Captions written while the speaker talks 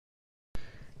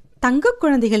தங்க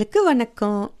குழந்தைகளுக்கு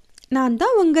வணக்கம். நான்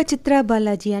தான் உங்கள் சித்ரா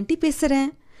பாலாஜி ஆண்டி பேசுகிறேன்.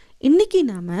 இன்றைக்கி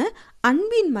நாம்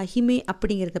அன்பின் மகிமை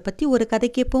அப்படிங்கிறத பற்றி ஒரு கதை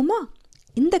கேட்போமா?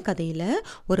 இந்த கதையில்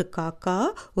ஒரு காக்கா,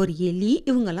 ஒரு எலி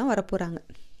இவங்கெல்லாம் வரப்போகிறாங்க.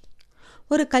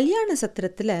 ஒரு கல்யாண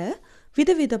சத்திரத்தில்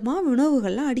விதவிதமாக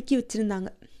உணவுகள்லாம் அடுக்கி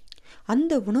வச்சுருந்தாங்க.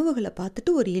 அந்த உணவுகளை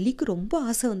பார்த்துட்டு ஒரு எலிக்கு ரொம்ப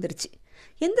ஆசை வந்துருச்சு.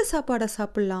 எந்த சாப்பாடை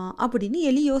சாப்பிட்லாம் அப்படின்னு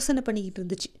எலி யோசனை பண்ணிக்கிட்டு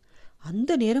இருந்துச்சு.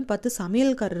 அந்த நேரம் பார்த்து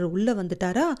சமையல்காரர் உள்ளே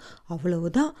வந்துட்டாரா,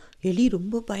 அவ்வளவுதான். எலி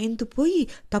ரொம்ப பயந்து போய்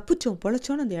தப்பிச்சோம்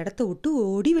பொழைச்சோன்னு அந்த இடத்த விட்டு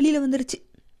ஓடி வெளியில் வந்துருச்சு.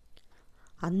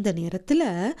 அந்த நேரத்தில்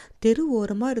தெரு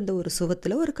ஓரமாக இருந்த ஒரு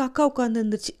சுவத்தில் ஒரு காக்கா உட்காந்து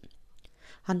இருந்துச்சு.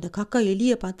 அந்த காக்கா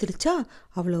எலியை பார்த்துருச்சா,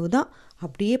 அவ்வளவுதான்.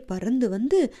 அப்படியே பறந்து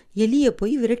வந்து எலியை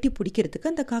போய் விரட்டி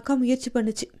பிடிக்கிறதுக்கு அந்த காக்கா முயற்சி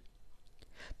பண்ணுச்சு.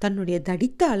 தன்னுடைய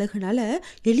தடித்த அழகுனால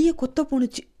எலியை கொத்த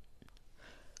போணுச்சு.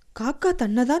 காக்கா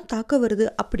தன்னை தான் தாக்க வருது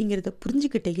அப்படிங்கிறத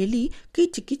புரிஞ்சுக்கிட்ட எலி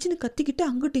கீச்சு கீச்சுன்னு கத்திக்கிட்டு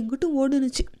அங்கிட்டும் இங்கிட்டும்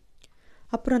ஓடுனுச்சு.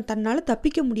 அப்புறம் தன்னால்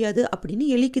தப்பிக்க முடியாது அப்படின்னு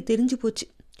எலிக்கு தெரிஞ்சு போச்சு.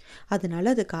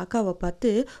 அதனால அது காக்காவை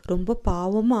பார்த்து ரொம்ப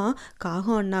பாவமாக,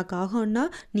 காகம் அண்ணா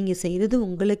நீங்கள் செய்கிறது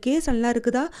உங்களுக்கே நல்லா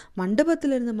இருக்குதா?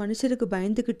 மண்டபத்தில் இருந்த மனுஷருக்கு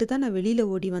பயந்துக்கிட்டு தான் நான் வெளியில்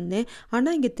ஓடி வந்தேன்.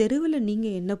 ஆனால் இங்கே தெருவில்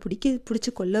நீங்கள் என்ன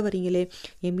பிடிச்சி கொல்ல வரீங்களே,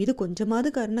 என் மீது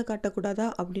கொஞ்சமாவது கருணை காட்டக்கூடாதா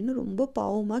அப்படின்னு ரொம்ப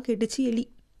பாவமாக கேட்டுச்சு எலி.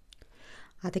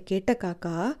 அதை கேட்ட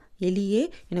காக்கா, எலியே,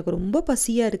 எனக்கு ரொம்ப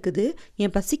பசியாக இருக்குது,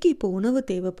 என் பசிக்கு இப்போ உணவு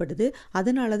தேவைப்படுது,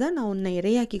 அதனால தான் நான் உன்னை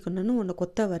இரையாக்கிக்கணும்னு உன்னை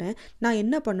கொத்த வரேன், நான்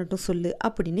என்ன பண்ணட்டும் சொல்லு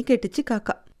அப்படின்னு கேட்டுச்சு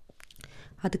காக்கா.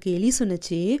 அதுக்கு எலி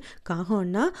சொன்னிச்சு, காகம்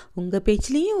அண்ணா, உங்கள்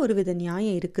பேச்சிலையும் ஒரு வித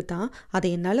நியாயம் இருக்குதான், அதை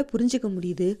என்னால் புரிஞ்சிக்க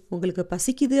முடியுது. உங்களுக்கு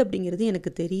பசிக்குது அப்படிங்கிறது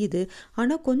எனக்கு தெரியுது.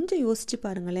 ஆனால் கொஞ்சம் யோசிச்சு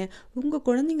பாருங்களேன், உங்கள்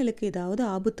குழந்தைங்களுக்கு ஏதாவது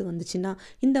ஆபத்து வந்துச்சுன்னா,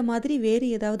 இந்த மாதிரி வேறு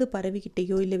ஏதாவது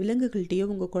பறவைகிட்டேயோ இல்லை விலங்குகள்கிட்டையோ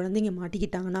உங்கள் குழந்தைங்க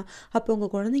மாட்டிக்கிட்டாங்கன்னா, அப்போ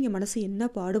உங்கள் குழந்தைங்க மனசு என்ன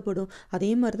பாடுபடும்?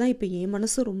 அதே மாதிரி தான் இப்போ என்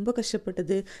மனசும் ரொம்ப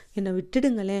கஷ்டப்பட்டது. என்னை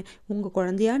விட்டுடுங்களேன், உங்கள்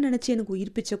குழந்தையா நினச்சி எனக்கு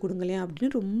உயிர் பிச்சை கொடுங்களேன்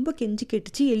அப்படின்னு ரொம்ப கெஞ்சி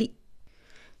கேட்டுச்சு எலி.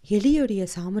 எலியோடைய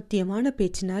சாமர்த்தியமான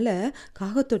பேச்சினால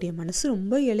காகத்தோடைய மனசு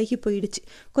ரொம்ப இலகி போயிடுச்சு.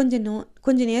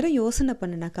 கொஞ்ச நேரம் யோசனை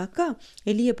பண்ணின காக்கா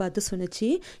எலியை பார்த்து சொன்னிச்சு,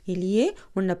 எலியே,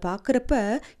 உன்னை பார்க்குறப்ப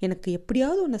எனக்கு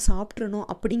எப்படியாவது உன்னை சாப்பிட்றணும்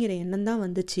அப்படிங்கிற எண்ணம் தான்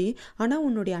வந்துச்சு. ஆனால்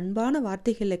உன்னுடைய அன்பான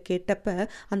வார்த்தைகளை கேட்டப்ப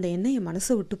அந்த எண்ணம் என்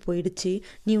மனசை விட்டு போயிடுச்சு.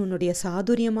 நீ உன்னுடைய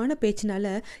சாதுரியமான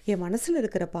பேச்சினால என் மனசில்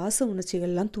இருக்கிற பாச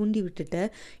உணர்ச்சிகள்லாம் தூண்டி விட்டுட்ட.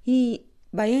 நீ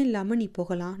பயம் இல்லாமல் நீ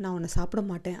போகலாம், நான் உன்னை சாப்பிட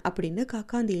மாட்டேன் அப்படின்னு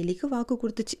காக்கா அந்த எலிக்கு வாக்கு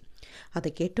கொடுத்துச்சு. அதை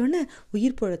கேட்டோன்னே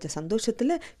உயிர் பொழைச்ச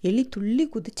சந்தோஷத்தில் எலி துள்ளி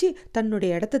குதிச்சு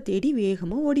தன்னுடைய இடத்த தேடி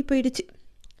வேகமாக ஓடி போயிடுச்சு.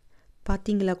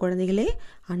 பார்த்தீங்களா குழந்தைகளே,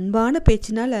 அன்பான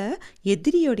பேச்சினால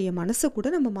எதிரியோடைய மனசை கூட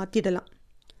நம்ம மாற்றிடலாம்.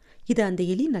 இதை அந்த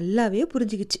எலி நல்லாவே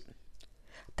புரிஞ்சுக்கிச்சு.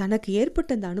 தனக்கு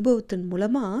ஏற்பட்ட அந்த அனுபவத்தின்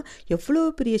மூலமாக எவ்வளோ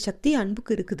பெரிய சக்தி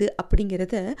அன்புக்கு இருக்குது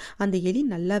அப்படிங்கிறத அந்த எலி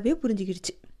நல்லாவே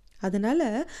புரிஞ்சுக்கிடுச்சு. அதனால்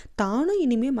தானும்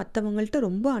இனிமேல் மற்றவங்கள்ட்ட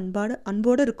ரொம்ப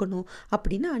அன்போடு இருக்கணும்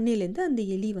அப்படின்னு அன்னையிலேருந்து அந்த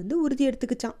எலி உறுதி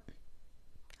எடுத்துக்கிச்சான்.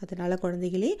 அதனால்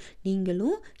குழந்தைகளே,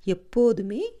 நீங்களும்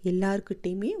எப்போதுமே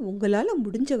எல்லாருக்கிட்டேயுமே உங்களால்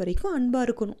முடிஞ்ச வரைக்கும் அன்பாக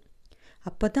இருக்கணும்.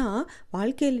 அப்போ தான்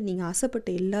வாழ்க்கையில் நீங்கள் ஆசைப்பட்ட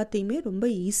எல்லாத்தையுமே ரொம்ப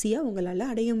ஈஸியாக உங்களால்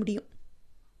அடைய முடியும்.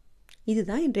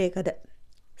 இதுதான் இன்றைய கதை.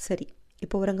 சரி,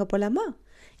 இப்போ உறங்க போகலாமா?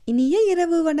 இனிய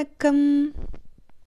இரவு வணக்கம்.